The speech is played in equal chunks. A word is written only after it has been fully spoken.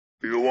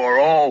You are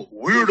all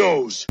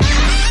weirdos.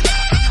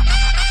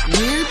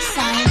 Weird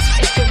science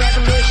is the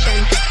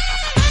revolution.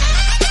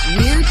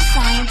 Weird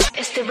science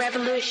is the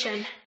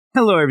revolution.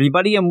 Hello,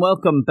 everybody, and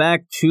welcome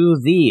back to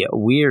the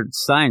Weird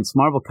Science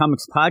Marvel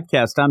Comics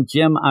podcast. I'm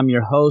Jim. I'm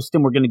your host,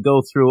 and we're going to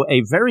go through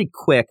a very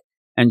quick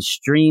and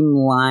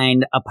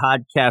streamlined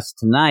podcast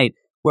tonight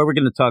where we're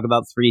going to talk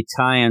about 3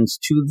 tie-ins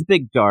to the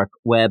Big Dark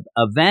Web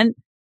event.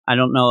 I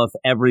don't know if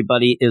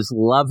everybody is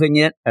loving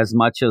it as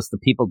much as the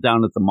people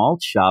down at the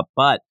malt shop,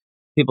 but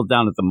people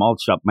down at the malt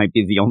shop might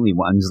be the only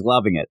ones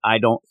loving it. I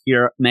don't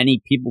hear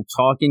many people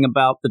talking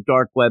about the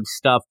dark web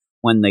stuff.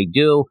 When they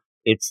do,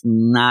 it's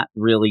not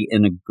really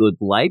in a good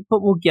light,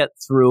 but we'll get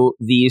through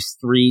these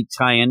 3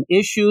 tie-in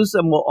issues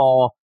and we'll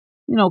all,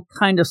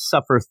 kind of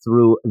suffer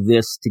through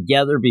this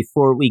together.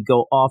 Before we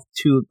go off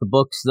to the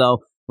books,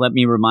 though, let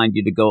me remind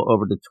you to go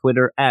over to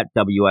Twitter at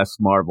WS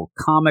Marvel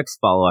Comics.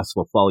 Follow us,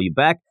 we'll follow you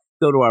back.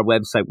 Go to our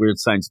website,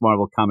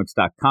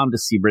 WeirdScienceMarvelComics.com, to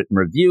see written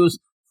reviews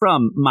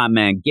from my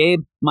man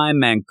Gabe, my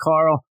man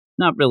Carl,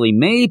 not really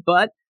me,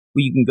 but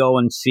you can go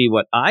and see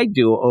what I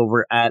do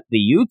over at the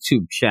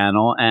YouTube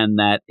channel, and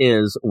that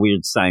is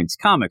Weird Science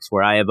Comics,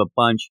 where I have a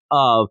bunch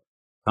of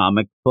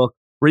comic book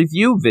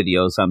review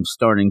videos. I'm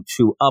starting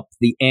to up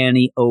the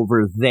ante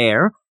over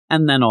there,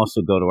 and then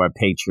also go to our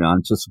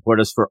Patreon to support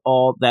us for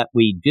all that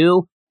we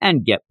do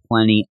and get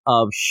plenty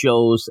of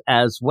shows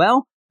as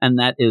well, and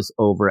that is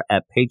over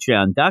at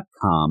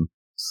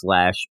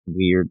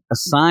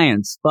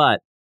patreon.com/weirdascience.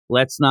 But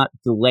let's not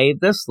delay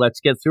this. Let's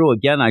get through.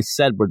 Again, I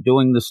said we're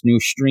doing this new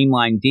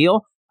streamlined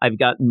deal. I've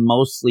gotten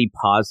mostly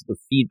positive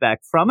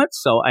feedback from it,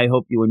 so I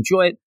hope you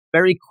enjoy it.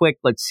 Very quick,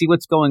 let's see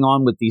what's going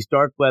on with these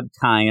dark web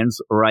tie-ins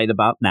right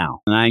about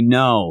now. And I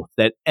know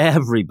that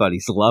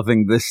everybody's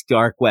loving this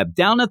dark web.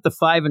 Down at the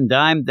Five and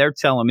Dime, they're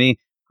telling me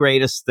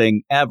greatest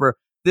thing ever.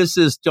 This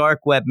is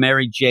Dark Web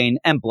Mary Jane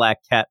and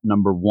Black Cat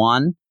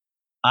 #1.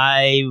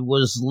 I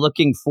was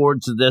looking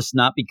forward to this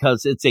not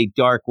because it's a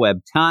dark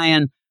web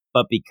tie-in,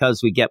 but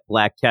because we get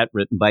Black Cat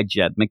written by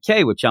Jed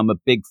MacKay, which I'm a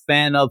big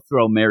fan of.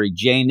 Throw Mary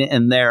Jane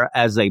in there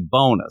as a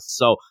bonus.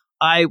 So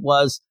I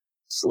was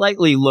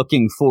slightly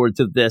looking forward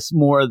to this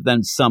more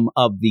than some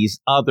of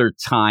these other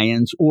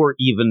tie-ins or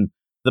even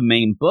the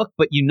main book.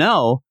 But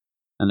an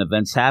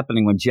event's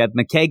happening when Jed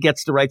MacKay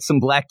gets to write some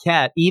Black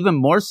Cat, even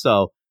more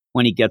so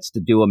when he gets to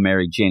do a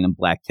Mary Jane and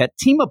Black Cat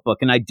team-up book.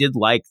 And I did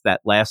like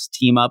that last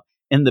team-up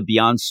in the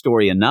Beyond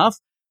story enough.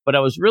 But I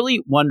was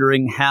really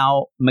wondering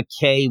how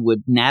MacKay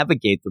would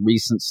navigate the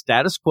recent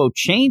status quo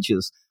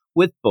changes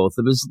with both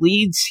of his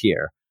leads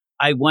here.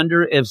 I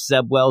wonder if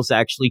Zeb Wells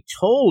actually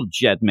told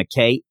Jed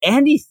MacKay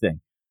anything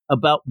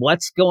about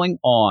what's going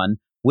on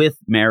with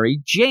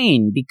Mary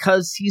Jane,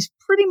 because he's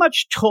pretty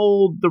much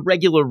told the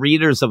regular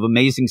readers of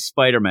Amazing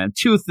Spider-Man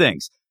 2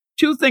 things.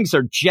 2 things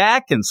are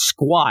Jack and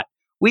Squat.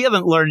 We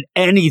haven't learned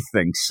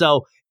anything.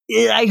 So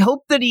I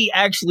hope that he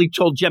actually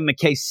told Jed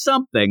MacKay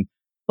something.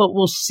 But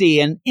we'll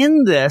see. And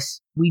in this,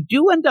 we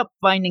do end up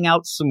finding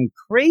out some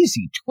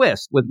crazy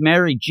twist with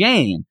Mary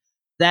Jane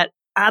that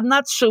I'm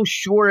not so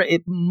sure.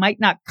 It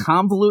might not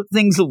convolute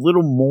things a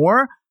little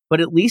more,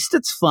 but at least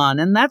it's fun.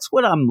 And that's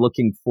what I'm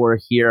looking for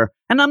here.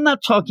 And I'm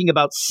not talking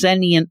about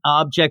sentient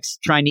objects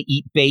trying to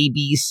eat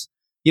babies.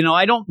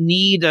 I don't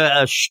need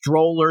a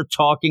stroller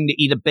talking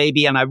to eat a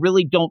baby, and I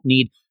really don't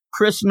need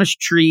Christmas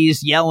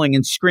trees yelling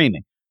and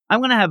screaming. I'm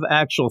going to have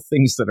actual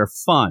things that are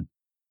fun.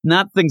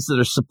 Not things that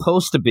are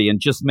supposed to be and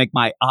just make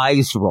my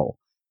eyes roll.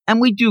 And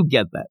we do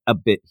get that a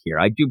bit here.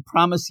 I do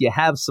promise you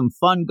have some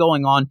fun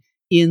going on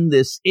in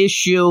this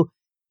issue,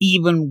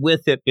 even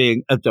with it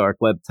being a dark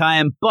web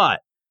tie-in.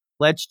 But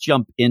let's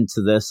jump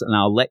into this and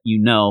I'll let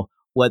you know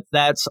what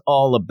that's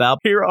all about.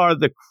 Here are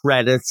the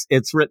credits.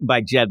 It's written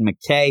by Jed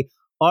MacKay,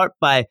 art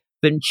by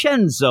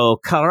Vincenzo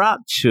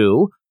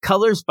Carratù,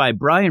 colors by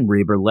Brian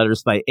Reber,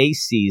 letters by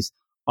AC's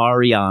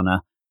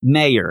Ariana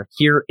Mayer.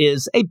 Here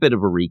is a bit of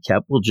a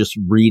recap. We'll just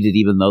read it,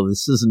 even though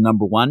this isn't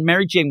 #1.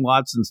 Mary Jane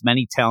Watson's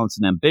many talents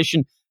and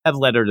ambition have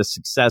led her to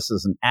success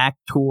as an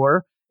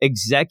actor,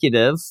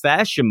 executive,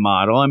 fashion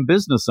model, and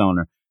business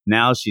owner.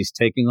 Now she's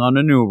taking on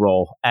a new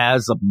role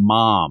as a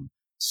mom.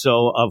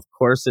 So, of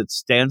course, it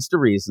stands to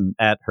reason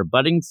that her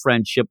budding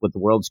friendship with the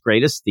world's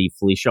greatest thief,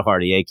 Felicia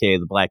Hardy, a.k.a.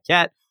 the Black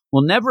Cat,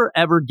 will never,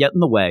 ever get in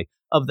the way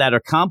of that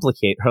or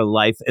complicate her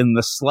life in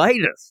the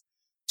slightest.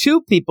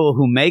 2 people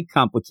who may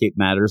complicate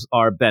matters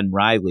are Ben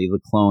Reilly, the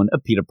clone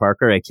of Peter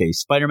Parker, a.k.a.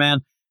 Spider-Man,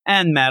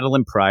 and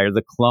Madeline Pryor,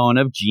 the clone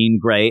of Jean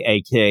Grey,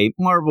 a.k.a.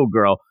 Marvel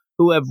Girl,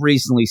 who have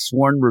recently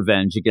sworn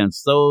revenge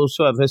against those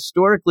who have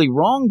historically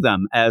wronged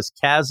them as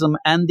Chasm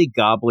and the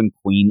Goblin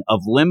Queen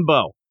of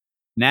Limbo.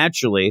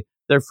 Naturally,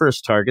 their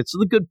first targets are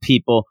the good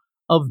people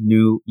of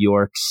New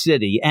York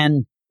City.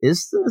 And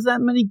is there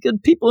that many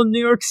good people in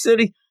New York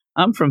City?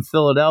 I'm from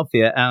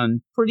Philadelphia,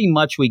 and pretty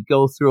much we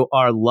go through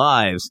our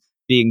lives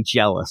being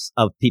jealous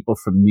of people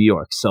from New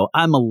York. So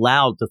I'm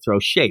allowed to throw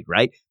shade,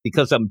 right?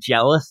 Because I'm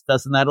jealous.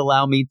 Doesn't that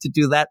allow me to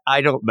do that? I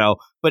don't know.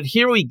 But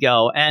here we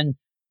go. And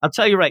I'll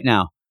tell you right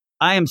now,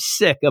 I am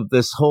sick of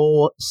this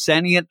whole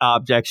sentient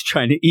objects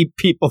trying to eat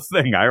people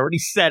thing. I already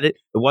said it.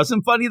 It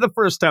wasn't funny the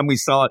first time we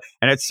saw it,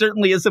 and it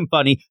certainly isn't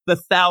funny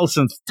the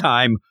 1,000th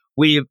time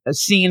we've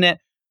seen it.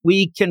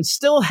 We can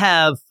still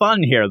have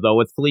fun here, though,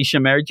 with Felicia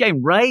and Mary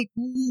Jane, right?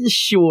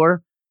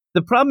 Sure.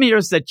 The problem here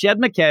is that Jed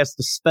MacKay has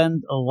to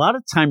spend a lot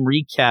of time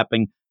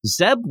recapping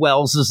Zeb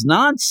Wells'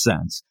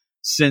 nonsense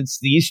since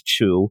these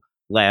two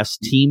last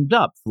teamed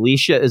up.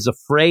 Felicia is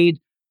afraid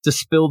to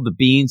spill the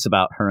beans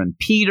about her and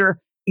Peter,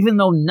 even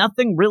though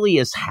nothing really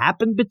has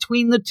happened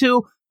between the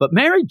two. But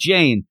Mary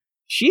Jane,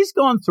 she's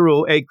gone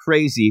through a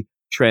crazy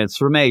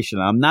transformation.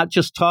 I'm not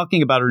just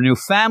talking about her new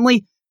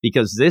family,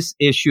 because this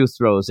issue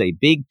throws a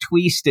big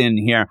twist in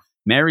here.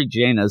 Mary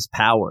Jane has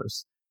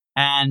powers.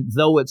 And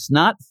though it's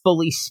not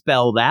fully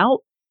spelled out,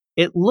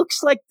 it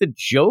looks like the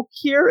joke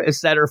here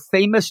is that her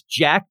famous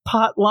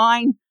jackpot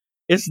line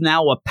is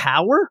now a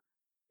power.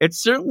 It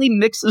certainly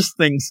mixes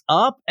things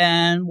up.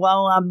 And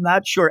while I'm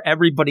not sure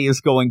everybody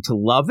is going to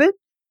love it,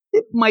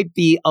 it might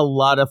be a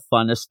lot of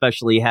fun,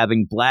 especially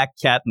having Black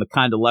Cat and the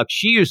kind of luck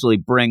she usually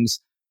brings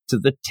to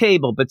the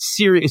table. But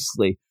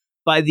seriously,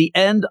 by the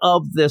end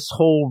of this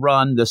whole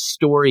run, the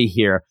story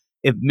here,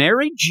 if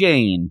Mary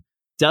Jane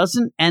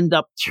doesn't end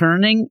up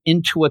turning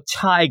into a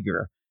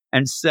tiger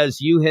and says,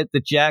 you hit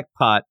the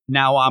jackpot,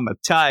 now I'm a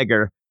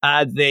tiger,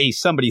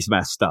 somebody's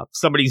messed up.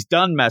 Somebody's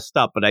done messed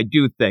up, but I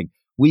do think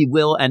we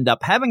will end up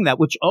having that,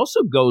 which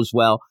also goes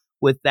well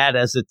with that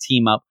as a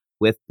team up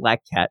with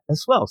Black Cat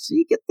as well. So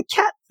you get the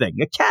cat thing,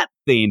 a cat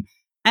theme.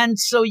 And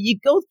so you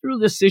go through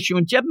this issue,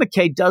 and Jed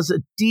MacKay does a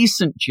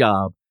decent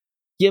job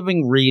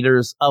giving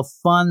readers a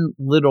fun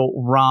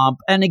little romp.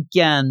 And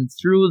again,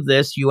 through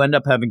this, you end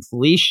up having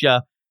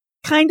Felicia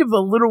kind of a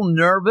little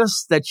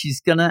nervous that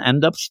she's going to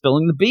end up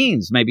spilling the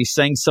beans, maybe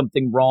saying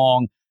something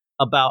wrong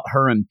about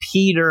her and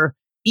Peter,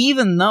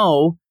 even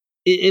though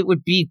it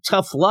would be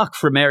tough luck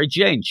for Mary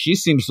Jane. She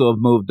seems to have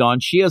moved on.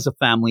 She has a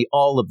family,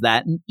 all of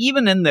that. And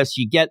even in this,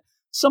 you get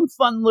some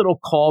fun little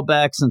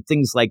callbacks and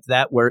things like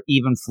that, where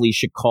even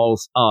Felicia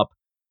calls up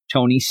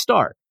Tony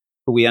Stark,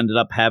 who we ended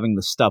up having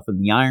the stuff in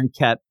the Iron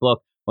Cat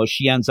book. Well,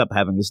 she ends up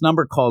having his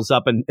number, calls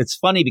up, and it's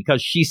funny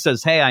because she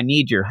says, hey, I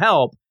need your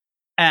help.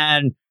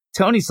 And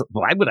Tony's like,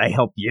 why would I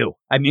help you?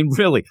 I mean,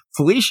 really,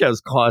 Felicia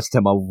has caused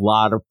him a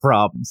lot of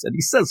problems. And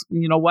he says,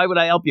 why would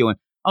I help you? And,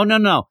 oh,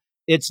 no,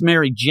 it's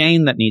Mary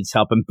Jane that needs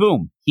help. And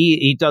boom,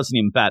 he doesn't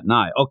even bat an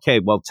eye. Okay,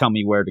 well, tell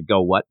me where to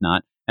go,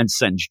 whatnot, and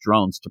sends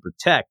drones to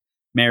protect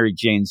Mary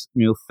Jane's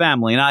new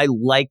family. And I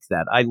like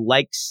that. I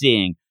like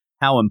seeing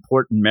how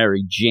important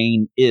Mary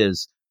Jane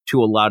is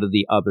to a lot of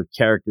the other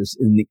characters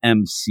in the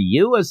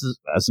MCU,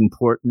 as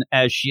important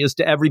as she is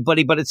to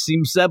everybody, but it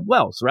seems Zeb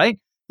Wells, right?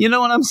 You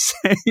know what I'm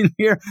saying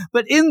here?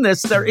 But in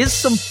this, there is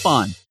some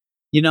fun,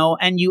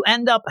 and you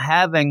end up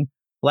having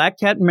Black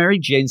Cat and Mary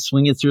Jane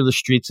swinging through the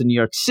streets of New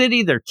York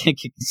City. They're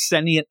kicking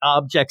sentient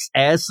objects'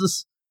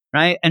 asses,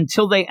 right?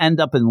 Until they end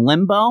up in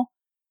limbo.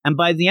 And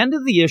by the end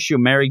of the issue,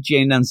 Mary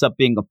Jane ends up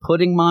being a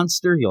pudding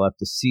monster. You'll have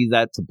to see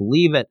that to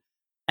believe it.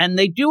 And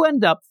they do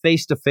end up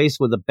face to face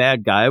with a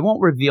bad guy. I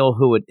won't reveal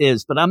who it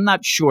is, but I'm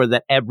not sure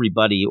that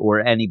everybody or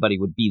anybody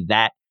would be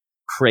that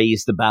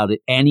crazed about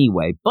it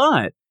anyway.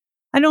 But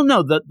I don't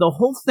know. The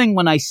whole thing,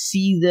 when I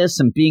see this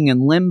and being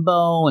in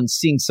limbo and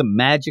seeing some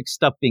magic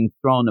stuff being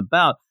thrown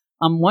about,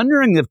 I'm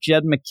wondering if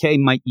Jed MacKay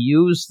might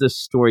use this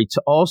story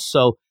to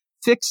also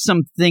fix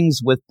some things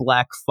with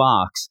Black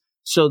Fox,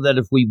 so that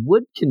if we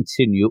would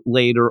continue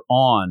later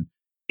on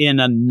in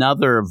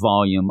another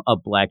volume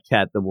of Black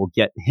Cat, that we'll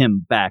get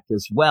him back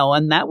as well.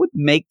 And that would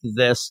make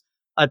this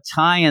a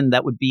tie-in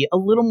that would be a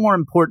little more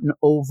important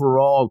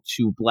overall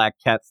to Black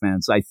Cat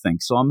fans, I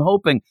think. So I'm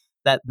hoping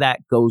that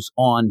goes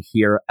on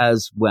here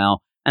as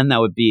well. And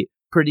that would be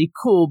pretty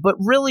cool. But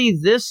really,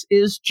 this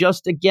is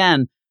just,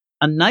 again,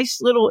 a nice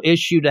little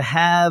issue to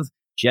have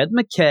Jed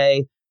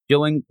MacKay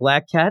doing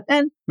Black Cat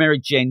and Mary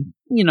Jane,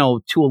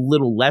 to a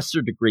little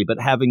lesser degree, but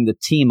having the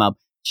team up.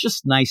 It's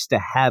just nice to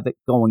have it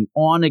going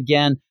on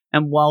again.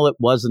 And while it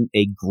wasn't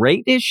a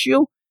great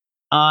issue,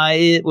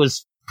 it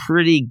was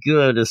pretty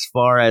good as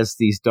far as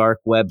these dark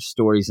web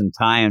stories and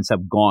tie-ins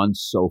have gone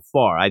so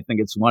far. I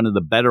think it's one of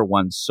the better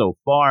ones so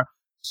far.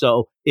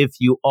 So if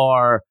you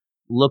are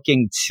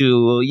looking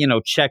to,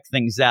 check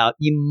things out,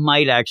 you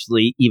might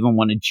actually even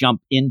want to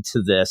jump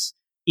into this,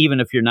 even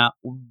if you're not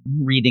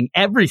reading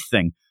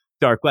everything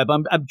dark web.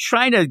 I'm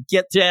trying to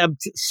I'm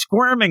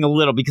squirming a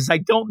little because I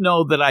don't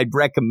know that I'd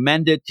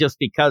recommend it just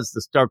because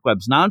this dark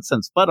web's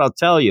nonsense. But I'll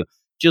tell you,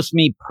 just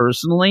me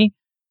personally,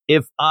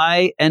 if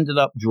I ended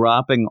up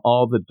dropping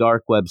all the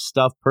dark web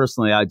stuff,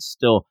 personally, I'd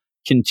still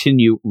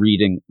continue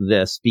reading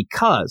this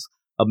because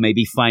of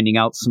maybe finding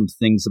out some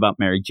things about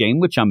Mary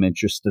Jane, which I'm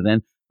interested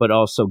in, but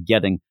also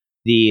getting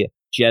the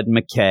Jed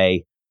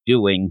MacKay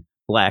doing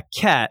Black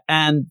Cat.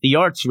 And the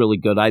art's really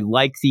good. I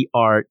like the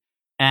art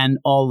and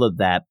all of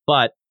that.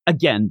 But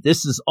again,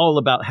 this is all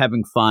about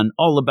having fun,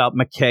 all about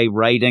MacKay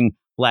writing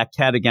Black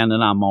Cat again,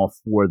 and I'm all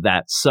for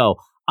that. So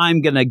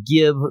I'm going to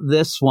give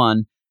this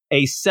one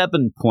a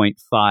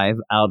 7.5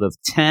 out of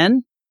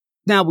 10.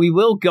 Now, we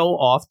will go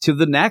off to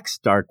the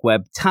next dark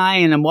web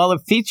tie-in, and while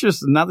it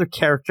features another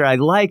character I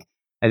like,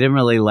 I didn't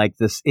really like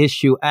this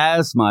issue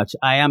as much.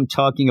 I am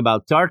talking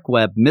about Dark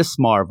Web Miss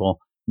Marvel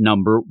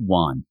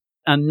 #1.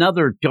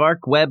 Another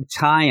dark web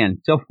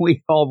tie-in. Don't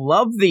we all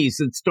love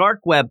these? It's Dark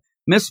Web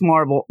Miss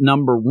Marvel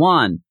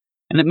 #1.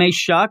 And it may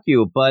shock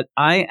you, but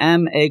I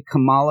am a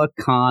Kamala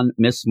Khan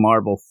Miss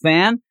Marvel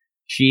fan.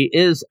 She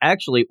is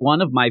actually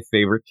one of my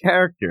favorite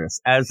characters.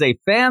 As a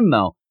fan,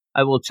 though,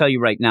 I will tell you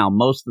right now,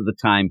 most of the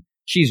time,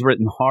 she's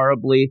written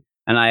horribly,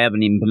 and I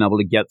haven't even been able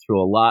to get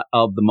through a lot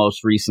of the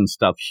most recent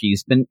stuff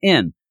she's been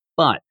in.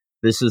 But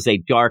this is a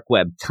dark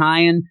web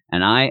tie-in,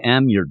 and I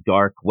am your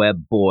dark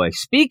web boy.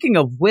 Speaking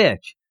of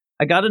which,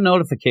 I got a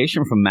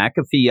notification from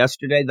McAfee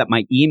yesterday that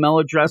my email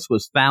address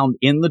was found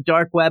in the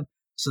dark web,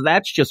 so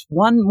that's just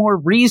one more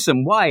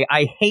reason why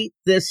I hate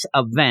this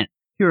event.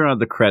 Here are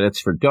the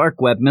credits for Dark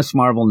Web Miss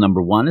Marvel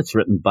 #1. It's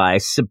written by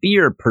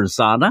Sabir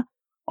Perzada,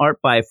 art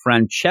by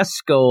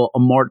Francesco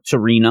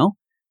Mortarino,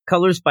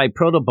 colors by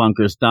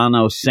Protobunker's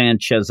Dano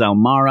Sanchez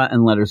Almara,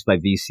 and letters by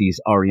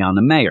VC's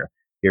Ariana Mayer.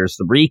 Here's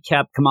the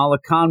recap. Kamala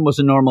Khan was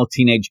a normal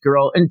teenage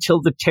girl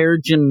until the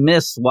Terrigen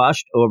mist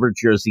washed over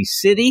Jersey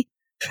City.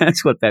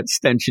 That's what that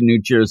stench in New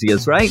Jersey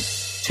is, right?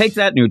 Take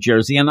that, New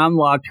Jersey, and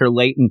unlocked her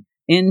latent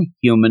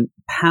inhuman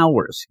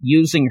powers.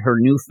 Using her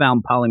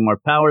newfound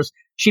polymorph powers,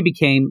 she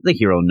became the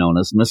hero known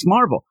as Miss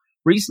Marvel.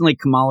 Recently,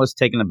 Kamala's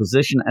taken a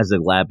position as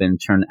a lab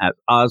intern at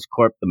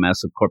Oscorp, the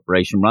massive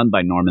corporation run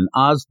by Norman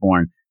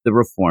Osborn, the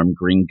reformed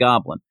Green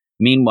Goblin.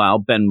 Meanwhile,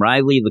 Ben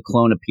Reilly, the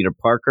clone of Peter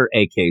Parker,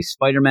 a.k.a.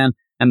 Spider-Man,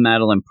 and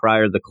Madeline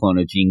Pryor, the clone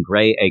of Jean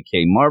Grey,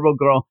 a.k.a. Marvel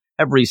Girl,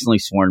 have recently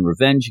sworn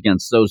revenge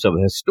against those who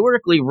have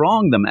historically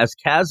wronged them as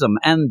Chasm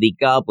and the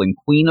Goblin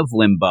Queen of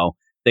Limbo.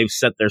 They've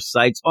set their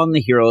sights on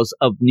the heroes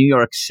of New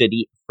York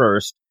City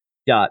first. ...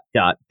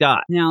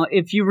 Now,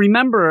 if you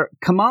remember,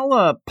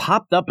 Kamala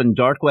popped up in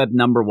Dark Web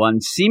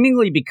 #1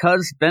 seemingly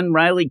because Ben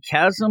Reilly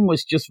Chasm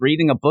was just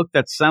reading a book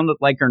that sounded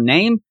like her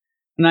name.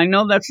 And I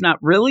know that's not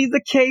really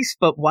the case,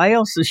 but why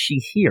else is she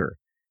here?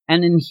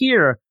 And in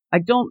here, I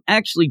don't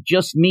actually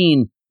just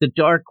mean the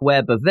Dark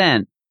Web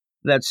event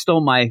that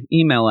stole my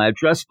email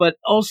address, but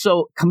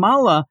also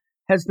Kamala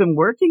has been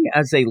working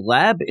as a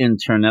lab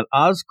intern at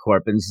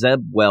Oscorp in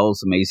Zeb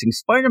Wells' Amazing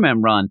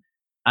Spider-Man run.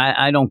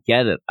 I don't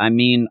get it. I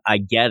mean, I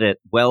get it.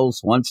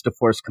 Wells wants to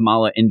force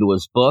Kamala into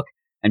his book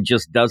and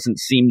just doesn't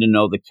seem to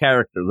know the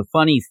character. The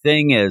funny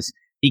thing is,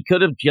 he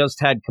could have just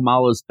had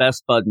Kamala's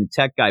best bud and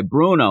tech guy,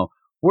 Bruno,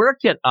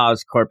 work at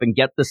Oscorp and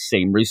get the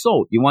same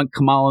result. You want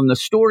Kamala in the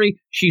story,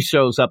 she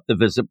shows up to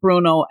visit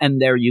Bruno, and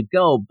there you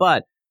go.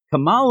 But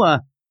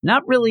Kamala,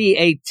 not really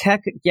a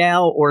tech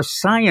gal or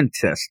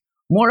scientist,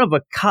 more of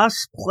a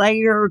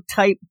cosplayer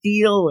type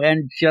deal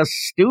and just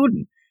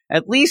student.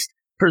 At least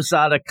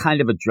Perzada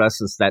kind of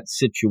addresses that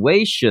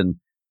situation,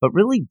 but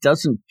really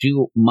doesn't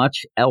do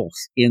much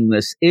else in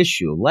this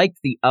issue. Like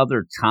the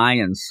other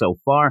tie-ins so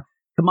far,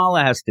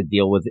 Kamala has to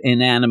deal with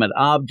inanimate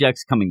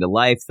objects coming to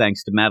life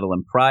thanks to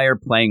Madeline Pryor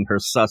playing her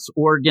sus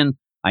organ.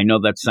 I know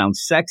that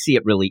sounds sexy.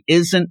 It really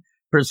isn't.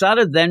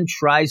 Perzada then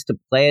tries to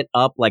play it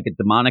up like a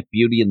demonic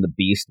Beauty and the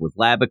Beast with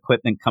lab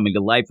equipment coming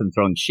to life and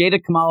throwing shade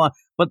at Kamala,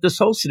 but this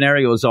whole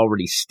scenario is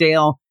already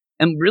stale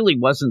and really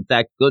wasn't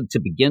that good to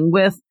begin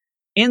with.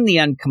 In the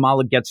end,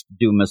 Kamala gets to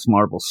do Miss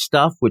Marvel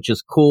stuff, which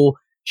is cool.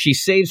 She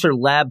saves her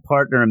lab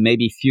partner and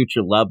maybe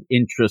future love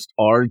interest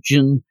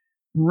Arjun,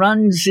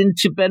 runs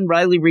into Ben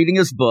Reilly reading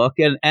his book,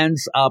 and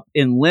ends up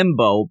in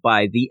limbo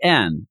by the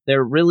end.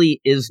 There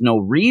really is no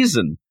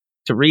reason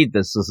to read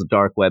this as a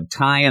dark web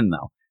tie-in,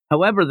 though.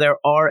 However, there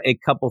are a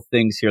couple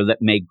things here that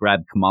may grab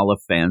Kamala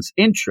fans'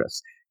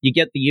 interest. You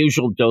get the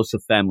usual dose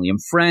of family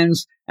and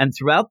friends, and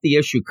throughout the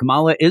issue,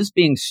 Kamala is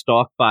being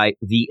stalked by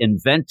the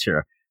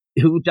Inventor,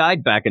 who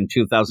died back in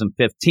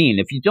 2015.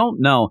 If you don't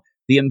know,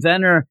 the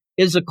Inventor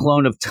is a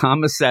clone of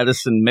Thomas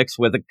Edison mixed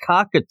with a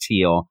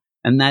cockatiel,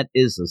 and that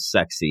is as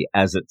sexy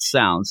as it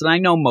sounds. And I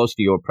know most of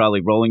you are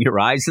probably rolling your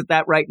eyes at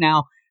that right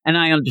now, and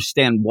I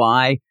understand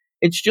why.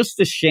 It's just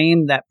a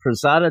shame that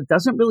Perzada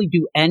doesn't really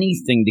do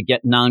anything to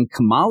get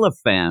non-Kamala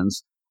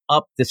fans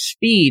up to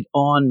speed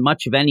on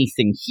much of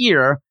anything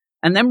here,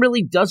 and then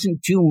really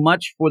doesn't do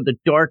much for the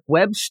dark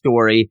web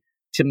story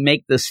to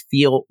make this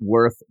feel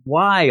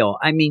worthwhile.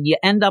 I mean, you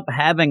end up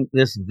having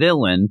this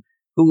villain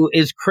who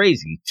is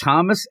crazy.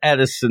 Thomas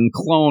Edison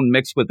clone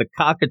mixed with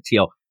a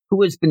cockatiel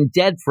who has been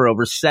dead for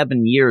over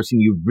 7 years,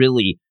 and you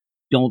really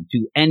don't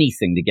do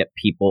anything to get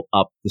people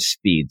up to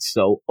speed.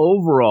 So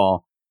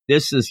overall,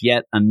 this is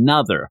yet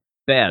another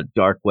bad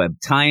dark web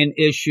tie-in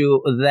issue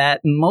that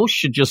most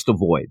should just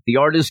avoid. The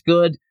art is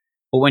good,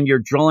 but when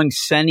you're drawing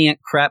sentient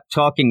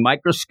crap-talking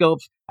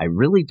microscopes, I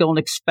really don't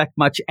expect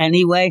much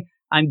anyway.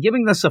 I'm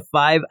giving this a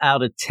 5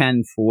 out of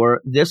 10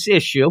 for this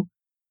issue,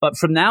 but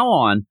from now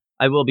on,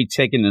 I will be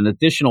taking an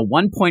additional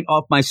 1 point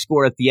off my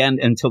score at the end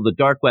until the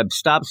dark web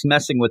stops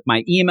messing with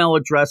my email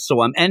address,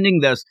 so I'm ending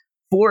this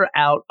 4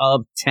 out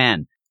of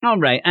 10. All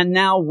right, and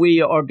now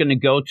we are going to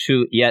go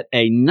to yet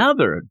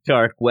another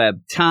dark web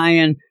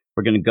tie-in.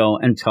 We're going to go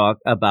and talk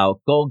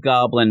about Gold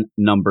Goblin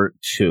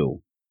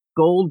 #2.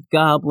 Gold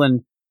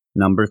Goblin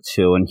number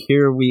 2. And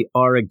here we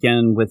are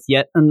again with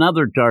yet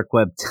another dark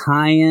web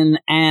tie-in.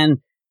 And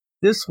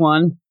this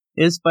one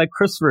is by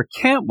Christopher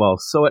Cantwell,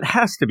 so it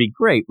has to be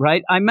great,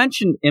 right? I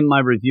mentioned in my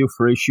review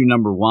for issue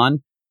number 1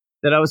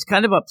 that I was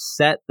kind of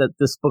upset that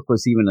this book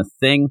was even a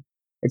thing.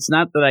 It's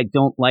not that I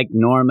don't like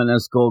Norman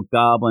as Gold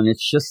Goblin.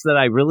 It's just that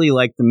I really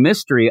like the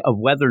mystery of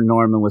whether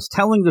Norman was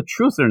telling the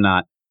truth or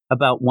not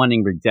about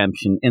wanting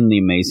redemption in The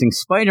Amazing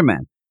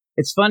Spider-Man.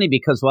 It's funny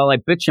because while I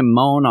bitch and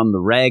moan on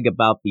the reg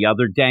about the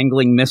other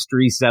dangling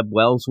mystery Zeb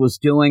Wells was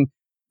doing,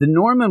 the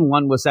Norman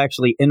one was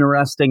actually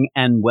interesting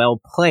and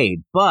well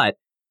played. But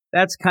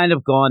that's kind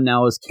of gone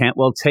now as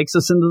Cantwell takes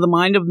us into the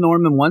mind of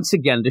Norman once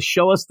again to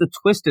show us the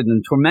twisted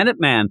and tormented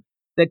man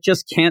that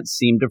just can't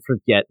seem to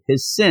forget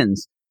his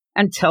sins,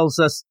 and tells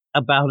us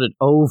about it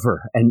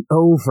over and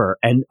over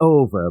and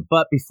over.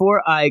 But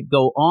before I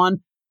go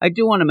on, I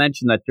do want to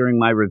mention that during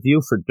my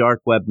review for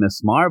Dark Web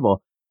Miss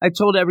Marvel, I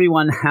told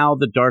everyone how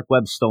the Dark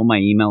Web stole my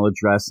email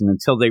address, and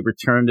until they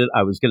returned it,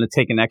 I was going to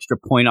take an extra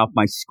point off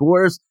my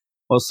scores.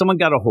 Well, someone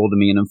got a hold of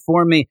me and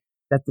informed me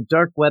that the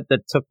Dark Web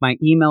that took my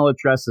email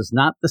address is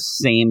not the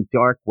same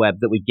Dark Web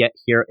that we get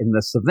here in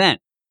this event.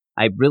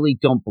 I really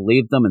don't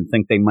believe them and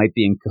think they might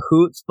be in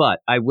cahoots, but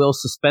I will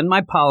suspend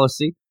my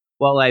policy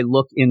while I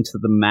look into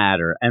the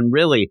matter. And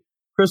really,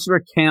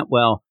 Christopher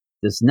Cantwell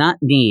does not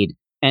need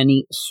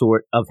any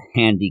sort of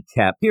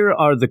handicap. Here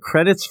are the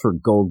credits for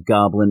Gold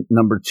Goblin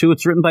number 2.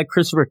 It's written by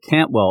Christopher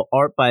Cantwell,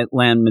 art by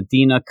Lan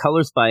Medina,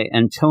 colors by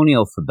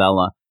Antonio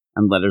Fabella,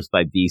 and letters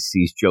by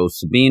VC's Joe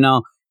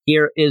Sabino.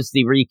 Here is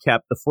the recap.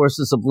 The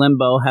forces of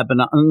Limbo have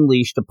been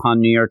unleashed upon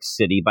New York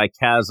City by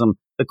Chasm,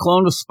 the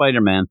clone of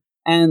Spider-Man,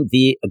 and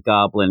the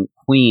Goblin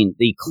Queen,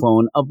 the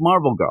clone of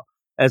Marvel Girl,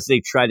 as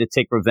they try to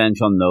take revenge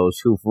on those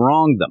who've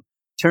wronged them.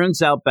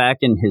 Turns out back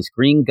in his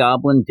Green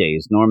Goblin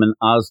days, Norman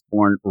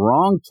Osborn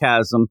wronged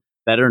Chasm,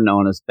 better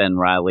known as Ben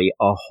Reilly,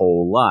 a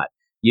whole lot.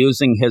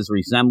 Using his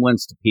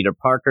resemblance to Peter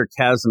Parker,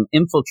 Chasm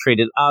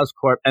infiltrated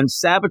Oscorp and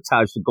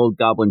sabotaged the Gold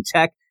Goblin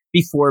tech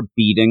before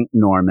beating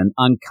Norman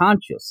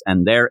unconscious.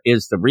 And there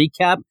is the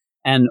recap,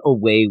 and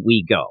away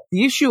we go.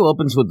 The issue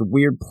opens with a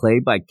weird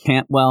play by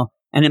Cantwell,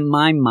 and in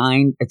my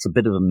mind, it's a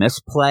bit of a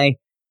misplay.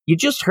 You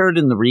just heard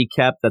in the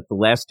recap that the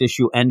last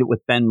issue ended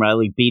with Ben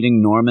Reilly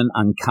beating Norman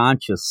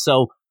unconscious,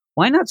 so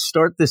why not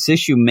start this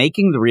issue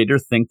making the reader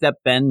think that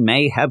Ben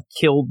may have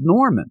killed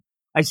Norman?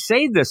 I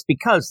say this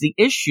because the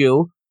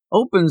issue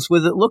opens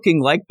with it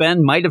looking like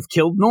Ben might have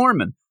killed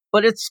Norman,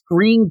 but it's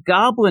Green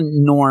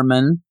Goblin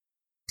Norman.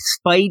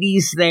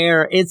 Spidey's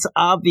there. It's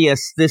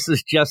obvious this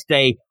is just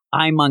a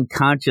I'm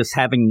unconscious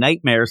having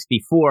nightmares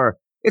before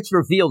it's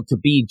revealed to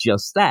be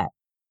just that.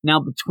 Now,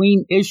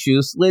 between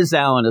issues, Liz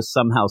Allen has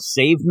somehow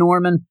saved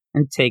Norman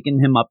and taken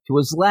him up to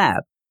his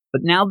lab.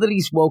 But now that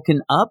he's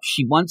woken up,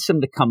 she wants him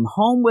to come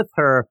home with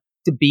her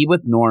to be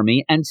with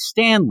Normie and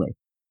Stanley.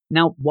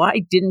 Now,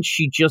 why didn't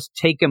she just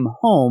take him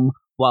home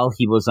while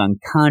he was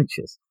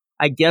unconscious?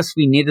 I guess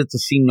we needed to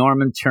see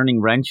Norman turning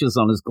wrenches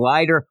on his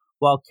glider,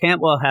 while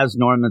Cantwell has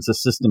Norman's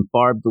assistant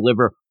Barb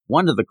deliver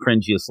one of the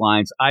cringiest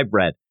lines I've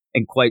read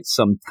in quite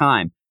some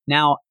time.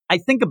 Now, I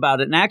think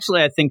about it, and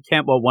actually I think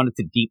Cantwell wanted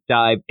to deep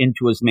dive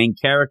into his main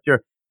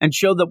character and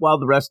show that while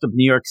the rest of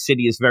New York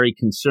City is very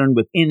concerned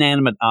with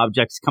inanimate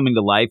objects coming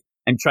to life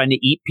and trying to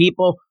eat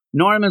people,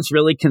 Norman's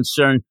really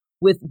concerned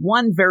with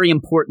one very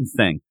important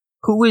thing: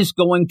 who is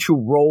going to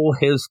roll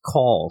his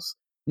calls?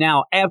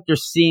 Now, after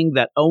seeing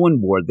that Owen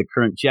Ward, the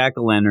current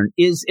Jack-o'-lantern,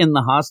 is in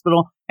the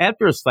hospital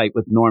after his fight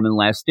with Norman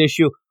last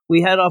issue,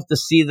 we head off to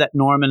see that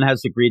Norman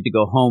has agreed to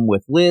go home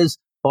with Liz.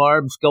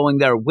 Barb's going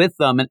there with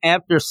them, and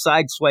after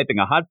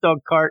sideswiping a hot dog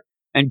cart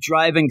and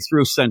driving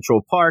through Central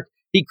Park,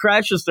 he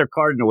crashes their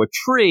car into a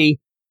tree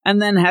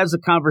and then has a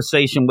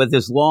conversation with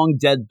his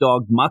long-dead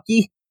dog,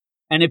 Mucky.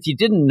 And if you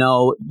didn't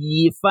know,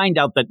 you find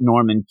out that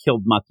Norman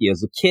killed Mucky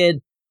as a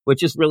kid,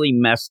 which is really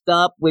messed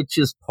up, which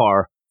is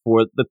par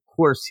for the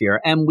course here.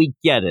 And we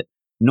get it.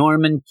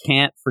 Norman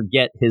can't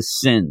forget his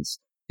sins.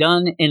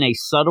 Done in a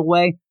subtle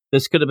way,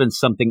 this could have been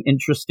something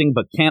interesting,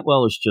 but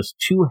Cantwell is just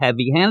too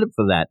heavy-handed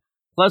for that.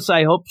 Plus,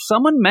 I hope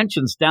someone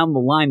mentions down the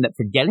line that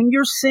forgetting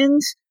your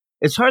sins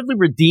is hardly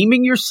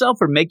redeeming yourself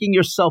or making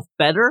yourself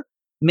better.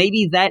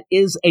 Maybe that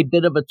is a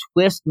bit of a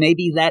twist.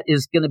 Maybe that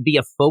is going to be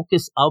a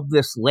focus of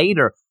this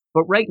later.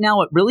 But right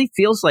now, it really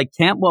feels like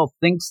Cantwell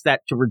thinks that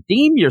to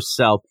redeem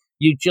yourself,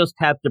 you just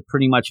have to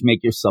pretty much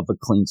make yourself a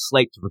clean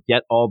slate to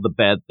forget all the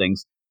bad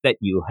things that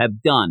you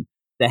have done.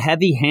 The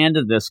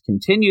heavy-handedness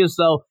continues,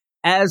 though,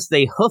 as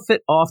they hoof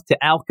it off to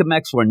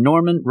Alchemex, where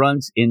Norman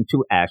runs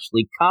into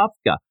Ashley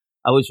Kafka.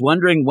 I was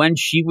wondering when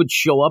she would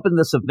show up in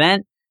this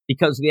event,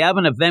 because we have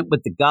an event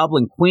with the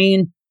Goblin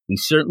Queen. We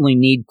certainly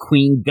need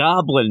Queen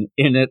Goblin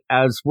in it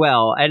as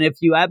well. And if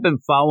you have been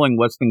following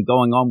what's been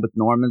going on with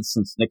Norman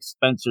since Nick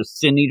Spencer's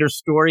Sin Eater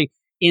story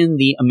in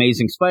The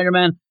Amazing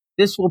Spider-Man,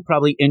 this will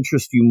probably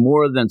interest you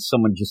more than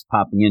someone just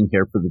popping in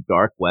here for the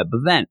Dark Web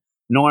event.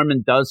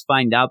 Norman does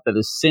find out that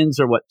his sins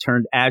are what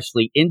turned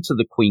Ashley into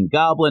the Queen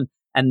Goblin,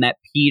 and that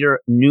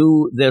Peter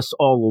knew this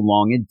all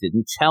along and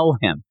didn't tell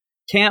him.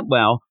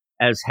 Cantwell,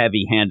 as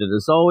heavy-handed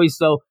as always,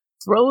 though,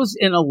 throws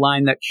in a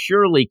line that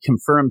surely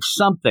confirms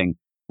something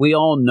we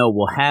all know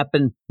will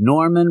happen.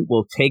 Norman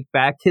will take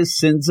back his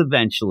sins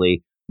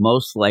eventually,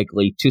 most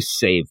likely to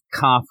save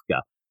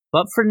Kafka.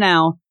 But for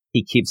now,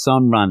 he keeps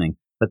on running.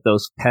 But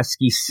those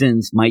pesky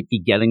sins might be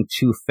getting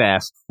too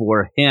fast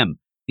for him.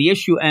 The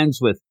issue ends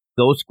with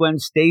Ghost Gwen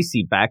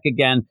Stacy back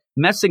again,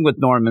 messing with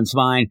Norman's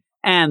mind,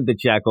 and the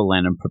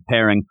Jack-O-Lantern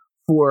preparing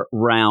for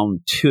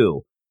round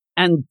 2.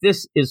 And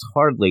this is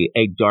hardly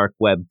a dark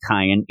web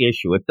tie-in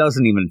issue. It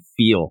doesn't even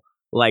feel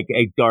like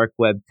a dark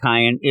web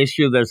tie-in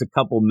issue. There's a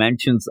couple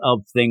mentions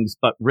of things,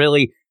 but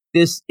really,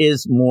 this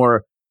is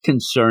more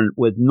concerned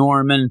with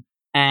Norman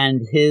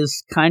and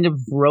his kind of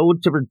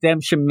road to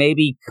redemption,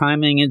 maybe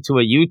coming into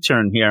a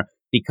U-turn here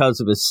because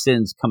of his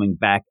sins coming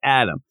back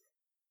at him.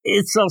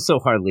 It's also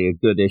hardly a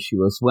good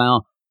issue as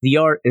well. The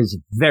art is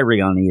very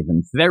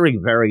uneven, very,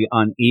 very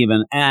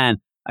uneven, and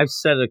I've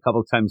said it a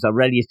couple times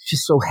already, it's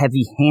just so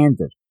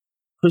heavy-handed.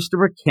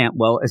 Christopher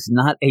Cantwell is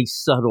not a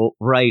subtle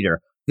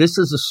writer. This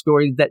is a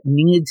story that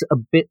needs a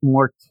bit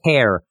more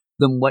care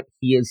than what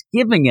he is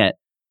giving it,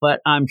 but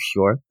I'm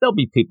sure there'll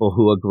be people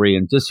who agree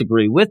and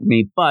disagree with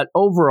me, but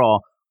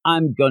overall,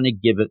 I'm going to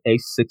give it a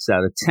 6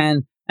 out of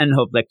 10 and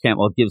hope that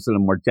Cantwell gives it a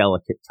more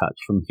delicate touch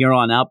from here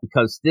on out,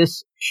 because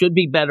this should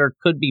be better,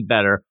 could be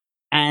better,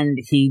 and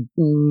he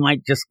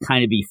might just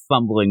kind of be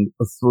fumbling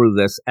through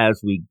this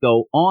as we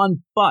go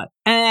on.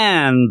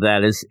 And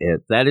that is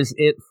it. That is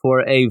it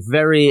for a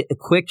very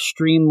quick,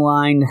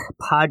 streamlined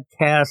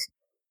podcast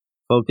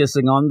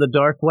focusing on the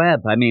dark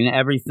web. I mean,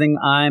 everything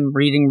I'm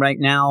reading right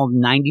now,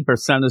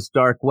 90% is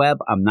dark web.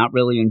 I'm not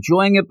really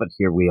enjoying it, but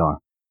here we are.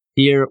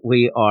 Here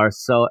we are.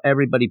 So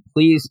everybody,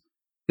 please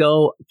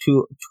go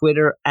to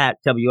Twitter at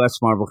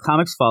WS Marvel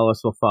Comics. Follow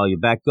us, we'll follow you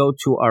back. Go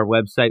to our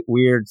website,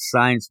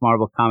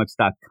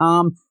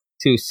 WeirdScienceMarvelComics.com,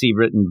 to see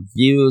written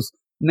reviews,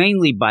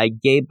 mainly by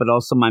Gabe, but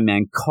also my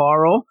man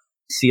Carl.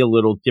 See a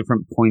little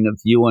different point of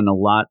view in a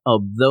lot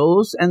of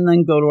those. And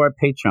then go to our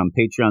Patreon,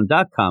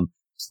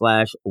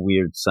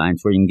 patreon.com/WeirdScience,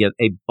 where you can get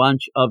a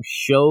bunch of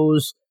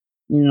shows,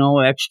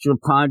 extra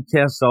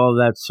podcasts, all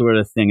that sort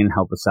of thing, and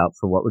help us out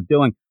for what we're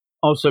doing.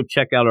 Also,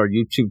 check out our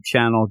YouTube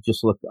channel.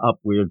 Just look up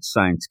Weird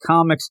Science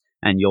Comics,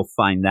 and you'll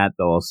find that.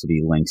 There'll also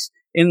be links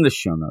in the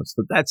show notes.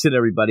 But that's it,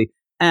 everybody.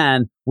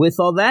 And with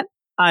all that,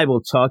 I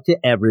will talk to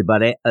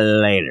everybody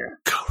later.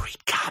 Go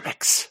read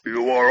comics.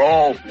 You are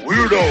all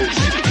weirdos.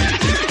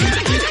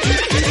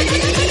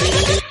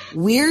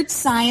 Weird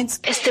Science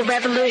is the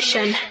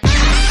revolution.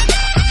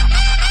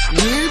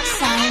 Weird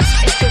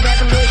Science is the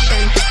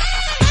revolution.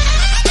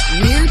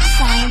 Weird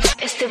Science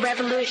is the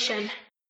revolution.